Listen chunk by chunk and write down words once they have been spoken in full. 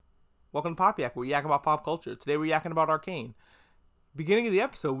Welcome to Pop Yak, where we yak about pop culture. Today we're yakking about Arcane. Beginning of the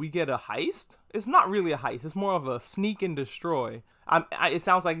episode, we get a heist. It's not really a heist. It's more of a sneak and destroy. It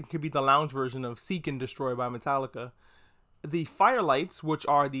sounds like it could be the lounge version of Seek and Destroy by Metallica. The Firelights, which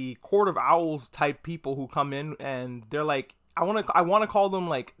are the Court of Owls type people who come in, and they're like, I want to call them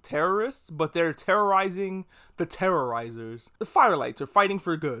like terrorists, but they're terrorizing the terrorizers. The Firelights are fighting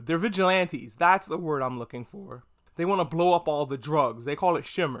for good. They're vigilantes. That's the word I'm looking for. They want to blow up all the drugs. They call it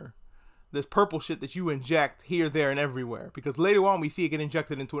Shimmer. This purple shit that you inject here, there, and everywhere. Because later on, we see it get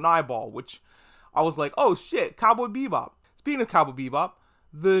injected into an eyeball, which I was like, oh shit, Cowboy Bebop. Speaking of Cowboy Bebop,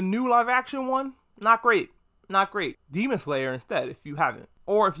 the new live action one, not great. Not great. Demon Slayer instead, if you haven't.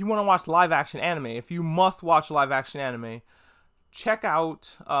 Or if you want to watch live action anime, if you must watch live action anime, check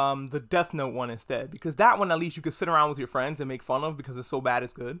out the Death Note one instead. Because that one, at least you could sit around with your friends and make fun of because it's so bad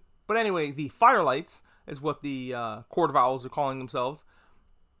it's good. But anyway, the Firelights is what the Court of Owls are calling themselves.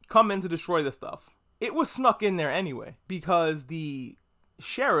 Come in to destroy this stuff. It was snuck in there anyway, because the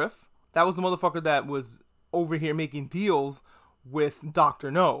sheriff, that was the motherfucker that was over here making deals with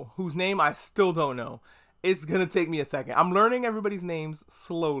Dr. No, whose name I still don't know. It's gonna take me a second. I'm learning everybody's names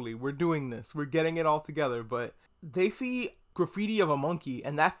slowly. We're doing this. We're getting it all together, but they see graffiti of a monkey,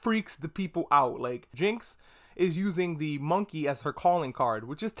 and that freaks the people out. Like, Jinx is using the monkey as her calling card,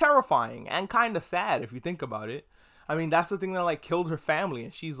 which is terrifying and kind of sad if you think about it. I mean, that's the thing that, like, killed her family,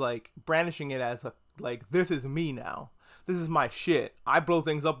 and she's, like, brandishing it as, this is me now. This is my shit. I blow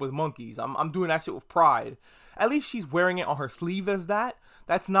things up with monkeys. I'm doing that shit with pride. At least she's wearing it on her sleeve as that.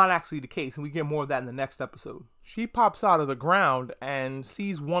 That's not actually the case, and we get more of that in the next episode. She pops out of the ground and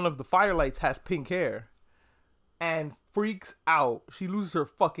sees one of the Firelights has pink hair, and freaks out. She loses her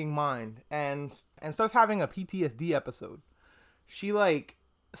fucking mind, and starts having a PTSD episode. She,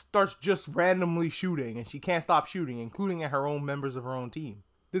 starts just randomly shooting, and she can't stop shooting, including at her own members of her own team.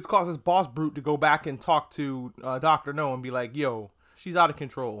 This causes Boss Brute to go back and talk to Dr. No and be like, yo, she's out of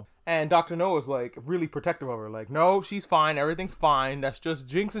control. And Dr. No is really protective of her, no, she's fine, everything's fine, that's just,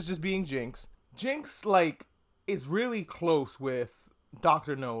 Jinx is just being Jinx. Jinx, is really close with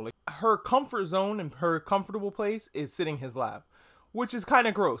Dr. No. Her comfort zone and her comfortable place is sitting in his lap, which is kind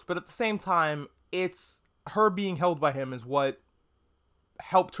of gross, but at the same time, it's her being held by him is what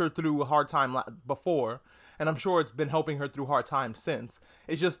helped her through a hard time before, and I'm sure it's been helping her through hard times since.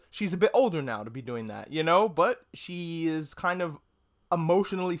 It's just she's a bit older now to be doing that, but she is kind of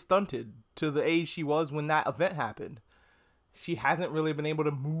emotionally stunted to the age she was when that event happened. She hasn't really been able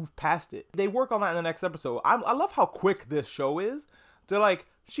to move past it. They work on that in the next episode. I love how quick this show is. They're like,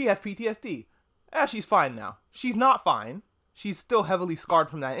 she has PTSD. She's fine now. She's not fine. She's still heavily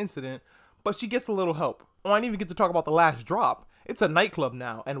scarred from that incident, but she gets a little help. I didn't even get to talk about the last drop. It's a nightclub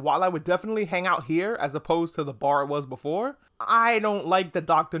now, and while I would definitely hang out here as opposed to the bar it was before, I don't like that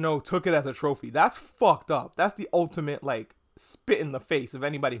Dr. No took it as a trophy. That's fucked up. That's the ultimate, spit in the face of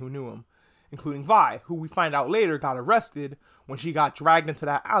anybody who knew him, including Vi, who we find out later got arrested when she got dragged into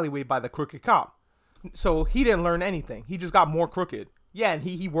that alleyway by the crooked cop. So he didn't learn anything. He just got more crooked. Yeah, and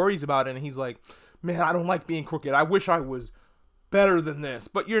he worries about it, and he's like, man, I don't like being crooked. I wish I was better than this.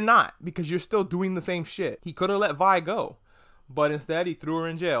 But you're not, because you're still doing the same shit. He could have let Vi go, but instead he threw her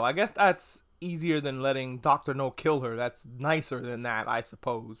in jail. I guess that's easier than letting Dr. No kill her. That's nicer than that, I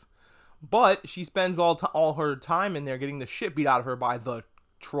suppose. But she spends all her time in there getting the shit beat out of her by the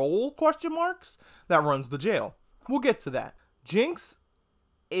troll, ? That runs the jail. We'll get to that. Jinx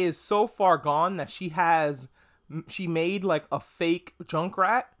is so far gone that she made a fake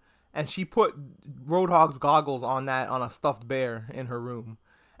Junkrat, and she put Roadhog's goggles on a stuffed bear in her room.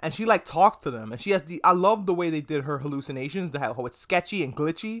 And she talked to them, and she has I love the way they did her hallucinations, how it's sketchy and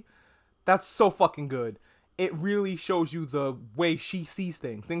glitchy. That's so fucking good. It really shows you the way she sees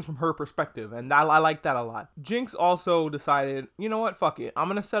things from her perspective, and I like that a lot. Jinx also decided, you know what, fuck it. I'm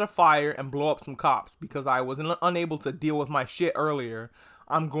gonna set a fire and blow up some cops because I was unable to deal with my shit earlier.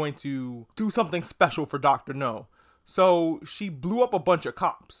 I'm going to do something special for Dr. No. So she blew up a bunch of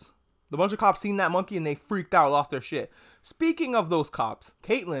cops. The bunch of cops seen that monkey and they freaked out, lost their shit. Speaking of those cops,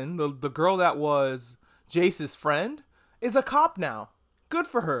 Caitlyn, the girl that was Jace's friend, is a cop now. Good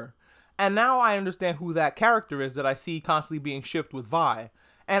for her. And now I understand who that character is that I see constantly being shipped with Vi.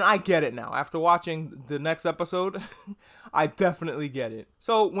 And I get it now. After watching the next episode, I definitely get it.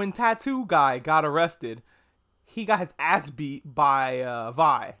 So when Tattoo Guy got arrested, he got his ass beat by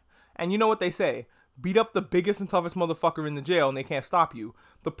Vi. And you know what they say? Beat up the biggest and toughest motherfucker in the jail and they can't stop you.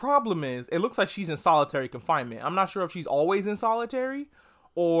 The problem is, it looks like she's in solitary confinement. I'm not sure if she's always in solitary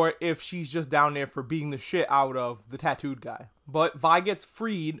or if she's just down there for beating the shit out of the tattooed guy. But Vi gets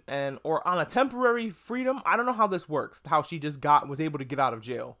freed or on a temporary freedom. I don't know how this works, how she just was able to get out of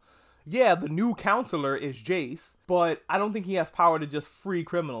jail. Yeah, the new counselor is Jace, but I don't think he has power to just free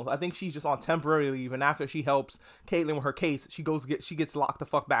criminals. I think she's just on temporary leave, and after she helps Caitlyn with her case, she gets locked the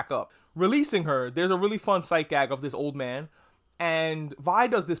fuck back up. Releasing her, there's a really fun sight gag of this old man, and Vi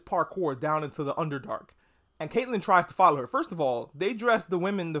does this parkour down into the Underdark. And Caitlyn tries to follow her. First of all, they dress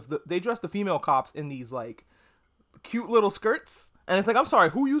the female cops in these like cute little skirts. And it's like, I'm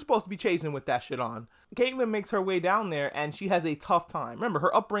sorry, who are you supposed to be chasing with that shit on? Caitlyn makes her way down there and she has a tough time. Remember,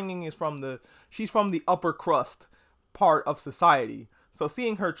 her upbringing is she's from the upper crust part of society. So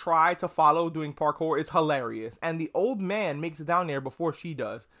seeing her try to follow doing parkour is hilarious. And the old man makes it down there before she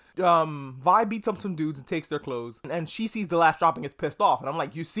does. Vi beats up some dudes and takes their clothes. And she sees the last drop and gets pissed off. And I'm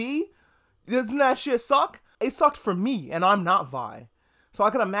like, you see? Doesn't that shit suck? It sucked for me, and I'm not Vi. So I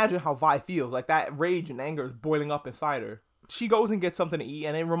can imagine how Vi feels. Like, that rage and anger is boiling up inside her. She goes and gets something to eat,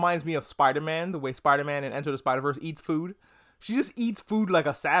 and it reminds me of Spider-Man, the way Spider-Man in Enter the Spider-Verse eats food. She just eats food like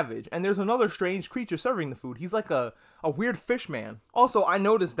a savage, and there's another strange creature serving the food. He's like a weird fish man. Also, I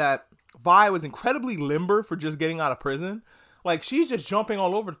noticed that Vi was incredibly limber for just getting out of prison. Like, she's just jumping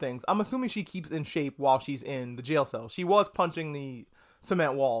all over things. I'm assuming she keeps in shape while she's in the jail cell. She was punching the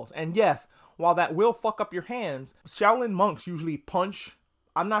cement walls. And yes, while that will fuck up your hands, Shaolin monks usually punch.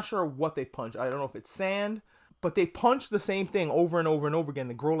 I'm not sure what they punch. I don't know if it's sand, but they punch the same thing over and over and over again.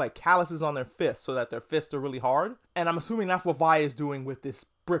 They grow like calluses on their fists so that their fists are really hard. And I'm assuming that's what Vi is doing with this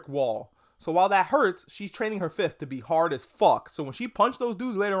brick wall. So while that hurts, she's training her fist to be hard as fuck. So when she punched those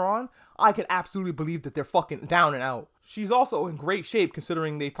dudes later on, I can absolutely believe that they're fucking down and out. She's also in great shape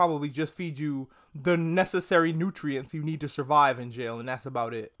considering they probably just feed you the necessary nutrients you need to survive in jail, and that's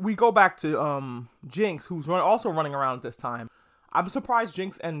about it. We go back to Jinx, who's also running around at this time. I'm surprised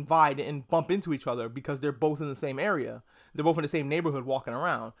Jinx and Vi didn't bump into each other because they're both in the same area. They're both in the same neighborhood walking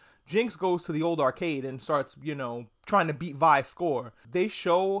around. Jinx goes to the old arcade and starts, trying to beat Vi's score. They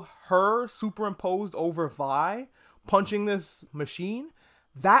show her superimposed over Vi punching this machine.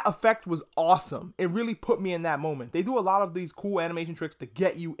 That effect was awesome. It really put me in that moment. They do a lot of these cool animation tricks to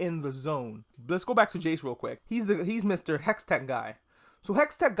get you in the zone. Let's go back to Jace real quick. He's Mr. Hextech guy. So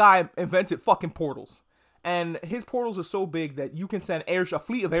Hextech guy invented fucking portals. And his portals are so big that you can send a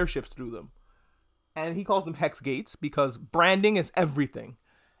fleet of airships through them. And he calls them Hex Gates because branding is everything.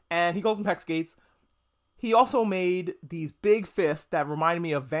 And he calls them Hex Gates. He also made these big fists that reminded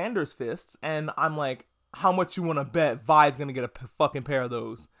me of Vander's fists. And I'm like, how much you want to bet Vi's going to get a fucking pair of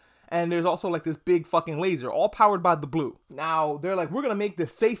those? And there's also like this big fucking laser, all powered by the blue. Now, they're like, we're going to make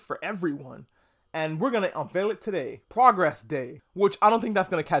this safe for everyone. And we're going to unveil it today. Progress Day. Which I don't think that's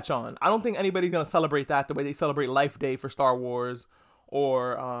going to catch on. I don't think anybody's going to celebrate that the way they celebrate Life Day for Star Wars.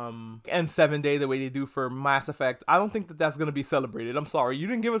 Or N7 Day the way they do for Mass Effect. I don't think that that's going to be celebrated. I'm sorry. You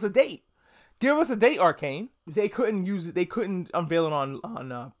didn't give us a date. Give us a date, Arcane. They couldn't use it. They couldn't unveil it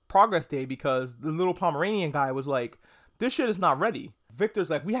on Progress Day because the little Pomeranian guy was like, this shit is not ready. Victor's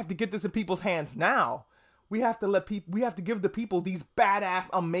like, we have to get this in people's hands now. We have to give the people these badass,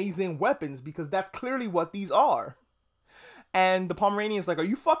 amazing weapons because that's clearly what these are. And the Pomeranian's like, are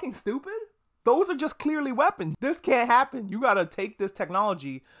you fucking stupid? Those are just clearly weapons. This can't happen. You gotta take this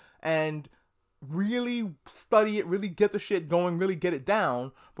technology and really study it, really get the shit going, really get it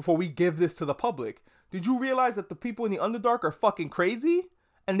down before we give this to the public. Did you realize that the people in the Underdark are fucking crazy?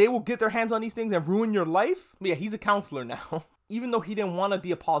 And they will get their hands on these things and ruin your life? Yeah, he's a counselor now. Even though he didn't want to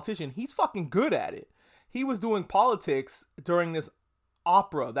be a politician, he's fucking good at it. He was doing politics during this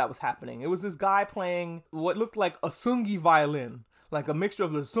opera that was happening. It was this guy playing what looked like a Sungi violin. Like a mixture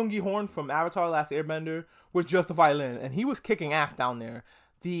of the Sungi horn from Avatar: Last Airbender with just a violin. And he was kicking ass down there.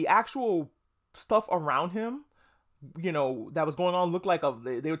 The actual stuff around him, that was going on looked like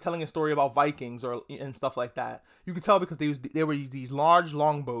they were telling a story about Vikings and stuff like that. You could tell because they were these large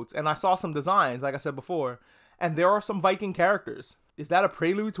longboats. And I saw some designs, like I said before. And there are some Viking characters. Is that a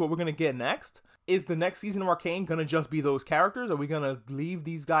prelude to what we're going to get next? Is the next season of Arcane going to just be those characters? Are we going to leave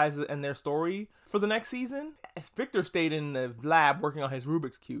these guys and their story for the next season? Victor stayed in the lab working on his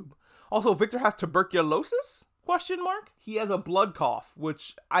Rubik's Cube. Also, Victor has tuberculosis? ? He has a blood cough,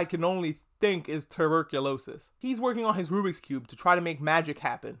 which I can only think is tuberculosis. He's working on his Rubik's Cube to try to make magic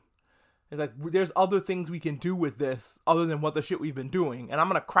happen. It's like, there's other things we can do with this other than what the shit we've been doing. And I'm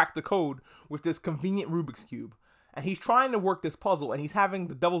going to crack the code with this convenient Rubik's Cube. And he's trying to work this puzzle, and he's having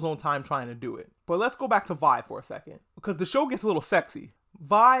the devil's own time trying to do it. But let's go back to Vi for a second, because the show gets a little sexy.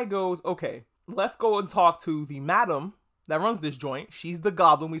 Vi goes, okay, let's go and talk to the madam that runs this joint. She's the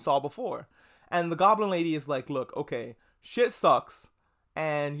goblin we saw before. And the goblin lady is like, look, okay, shit sucks.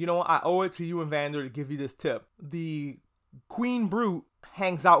 And you know what? I owe it to you and Vander to give you this tip. The Queen Brute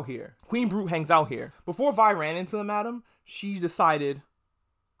hangs out here. Before Vi ran into the madam, she decided,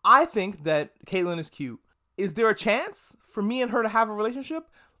 I think that Caitlyn is cute. Is there a chance for me and her to have a relationship?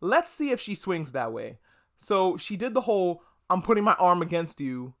 Let's see if she swings that way. So she did the whole, I'm putting my arm against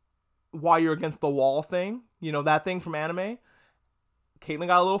you while you're against the wall thing. You know, that thing from anime. Caitlyn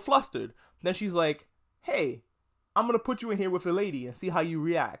got a little flustered. Then she's like, hey, I'm going to put you in here with a lady and see how you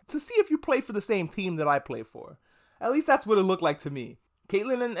react. To see if you play for the same team that I play for. At least that's what it looked like to me.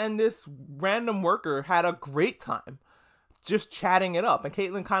 Caitlyn and this random worker had a great time just chatting it up. And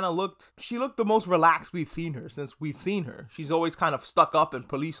Caitlyn kind of looked the most relaxed we've seen her since we've seen her. She's always kind of stuck up and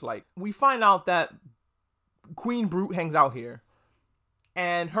police-like. We find out that Queen Brute hangs out here.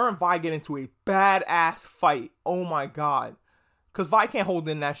 And her and Vi get into a badass fight. Oh my god. Because Vi can't hold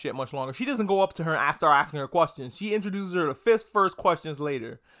in that shit much longer. She doesn't go up to her and start asking her questions. She introduces her to fist first questions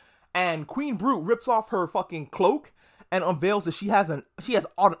later. And Queen Brute rips off her fucking cloak and unveils that she has an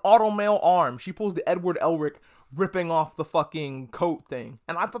automail arm. She pulls the Edward Elric ripping off the fucking coat thing.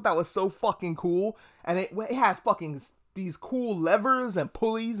 And I thought that was so fucking cool. And it has fucking these cool levers and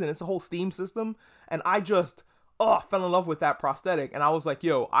pulleys, and it's a whole steam system. And I just, fell in love with that prosthetic. And I was like,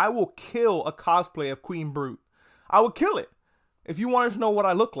 yo, I will kill a cosplay of Queen Brute. I would kill it. If you wanted to know what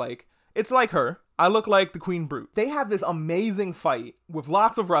I look like, it's like her. I look like the Queen Brute. They have this amazing fight with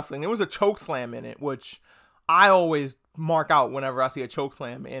lots of wrestling. There was a choke slam in it, which I always mark out whenever I see a choke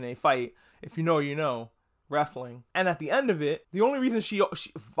slam in a fight. If you know, you know. Wrestling. And at the end of it, the only reason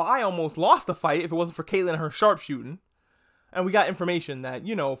Vi almost lost the fight if it wasn't for Caitlyn and her sharpshooting. And we got information that,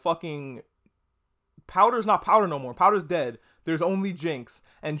 you know, fucking Powder's not Powder no more. Powder's dead. There's only Jinx.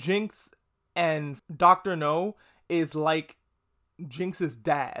 And Jinx and Dr. No is like Jinx's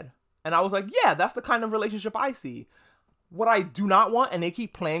dad. And I was like, yeah, that's the kind of relationship I see. What I do not want, and they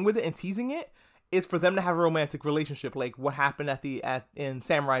keep playing with it and teasing it, is for them to have a romantic relationship like what happened in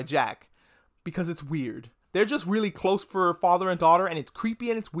Samurai Jack. Because it's weird. They're just really close for father and daughter, and it's creepy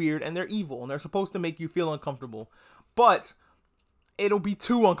and it's weird, and they're evil, and they're supposed to make you feel uncomfortable. But it'll be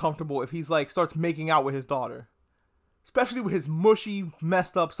too uncomfortable if he's like starts making out with his daughter. Especially with his mushy,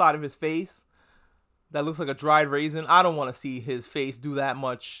 messed up side of his face that looks like a dried raisin. I don't want to see his face do that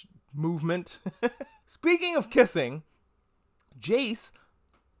much movement. Speaking of kissing, Jace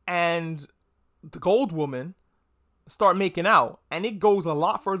and the Gold Woman start making out, and it goes a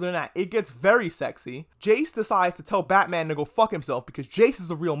lot further than that. It gets very sexy. Jace decides to tell Batman to go fuck himself because Jace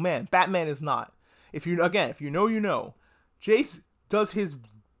is a real man. Batman is not. If you know, you know. Jace does his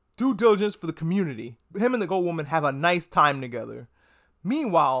due diligence for the community. Him and the Gold Woman have a nice time together.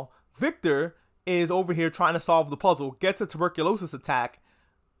 Meanwhile, Victor is over here trying to solve the puzzle, gets a tuberculosis attack,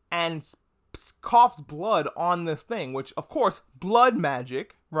 and coughs blood on this thing, which, of course, blood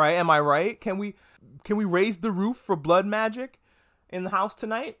magic, right? Am I right? Can we raise the roof for blood magic in the house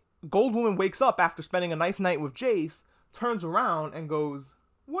tonight? Gold Woman wakes up after spending a nice night with Jace, turns around and goes,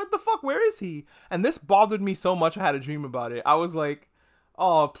 what the fuck, where is he? And this bothered me so much I had a dream about it. I was like,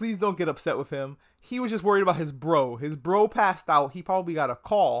 oh, please don't get upset with him. He was just worried about his bro. His bro passed out. He probably got a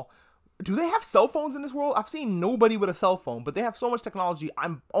call. Do they have cell phones in this world? I've seen nobody with a cell phone, but they have so much technology,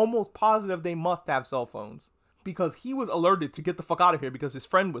 I'm almost positive they must have cell phones. Because he was alerted to get the fuck out of here because his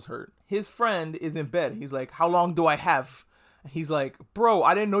friend was hurt. His friend is in bed. He's like, how long do I have? And he's like, bro,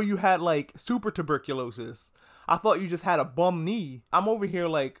 I didn't know you had like super tuberculosis. I thought you just had a bum knee. I'm over here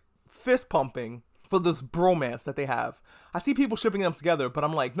like fist pumping for this bromance that they have. I see people shipping them together, but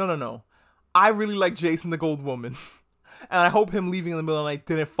I'm like, no. I really like Jason the Gold Woman. And I hope him leaving in the middle of the night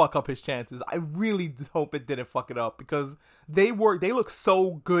didn't fuck up his chances. I really hope it didn't fuck it up because they look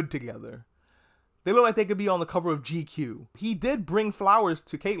so good together. They look like they could be on the cover of GQ. He did bring flowers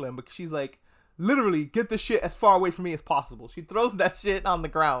to Caitlyn, but she's like, literally, get this shit as far away from me as possible. She throws that shit on the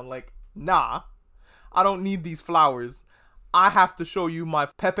ground like, nah, I don't need these flowers. I have to show you my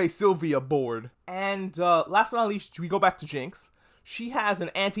Pepe Sylvia board. And last but not least, we go back to Jinx. She has an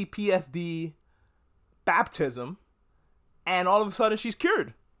anti-PSD baptism. And all of a sudden, she's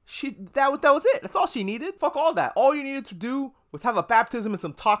cured. That was it. That's all she needed. Fuck all that. All you needed to do was have a baptism in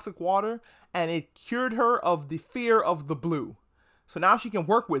some toxic water, and it cured her of the fear of the blue. So now she can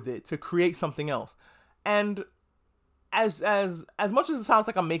work with it to create something else. And as much as it sounds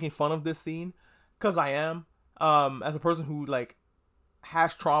like I'm making fun of this scene, because I am, as a person who like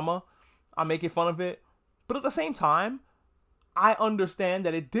has trauma, I'm making fun of it. But at the same time, I understand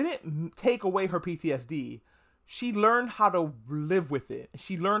that it didn't take away her PTSD. She learned how to live with it.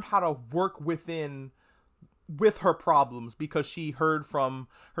 She learned how to work with her problems because she heard from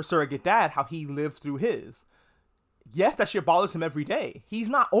her surrogate dad how he lived through his. Yes, that shit bothers him every day. He's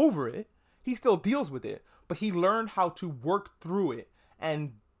not over it. He still deals with it. But he learned how to work through it.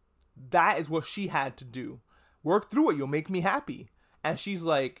 And that is what she had to do. Work through it. You'll make me happy. And she's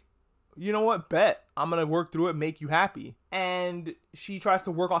like, you know what, bet. I'm going to work through it, make you happy. And she tries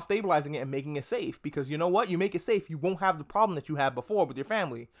to work on stabilizing it and making it safe. Because you know what? You make it safe, you won't have the problem that you had before with your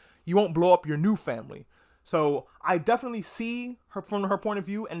family. You won't blow up your new family. So I definitely see her from her point of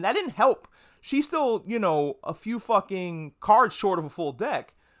view. And that didn't help. She's still, a few fucking cards short of a full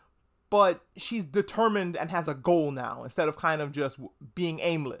deck. But she's determined and has a goal now, instead of kind of just being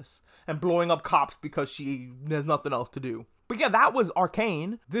aimless and blowing up cops because there's nothing else to do. But yeah, that was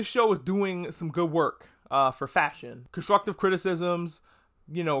Arcane. This show is doing some good work for fashion. Constructive criticisms,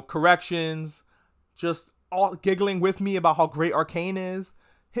 corrections, just all giggling with me about how great Arcane is.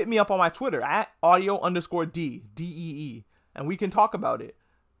 Hit me up on my Twitter at audio_D, D-E-E, and we can talk about it.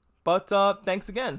 But thanks again.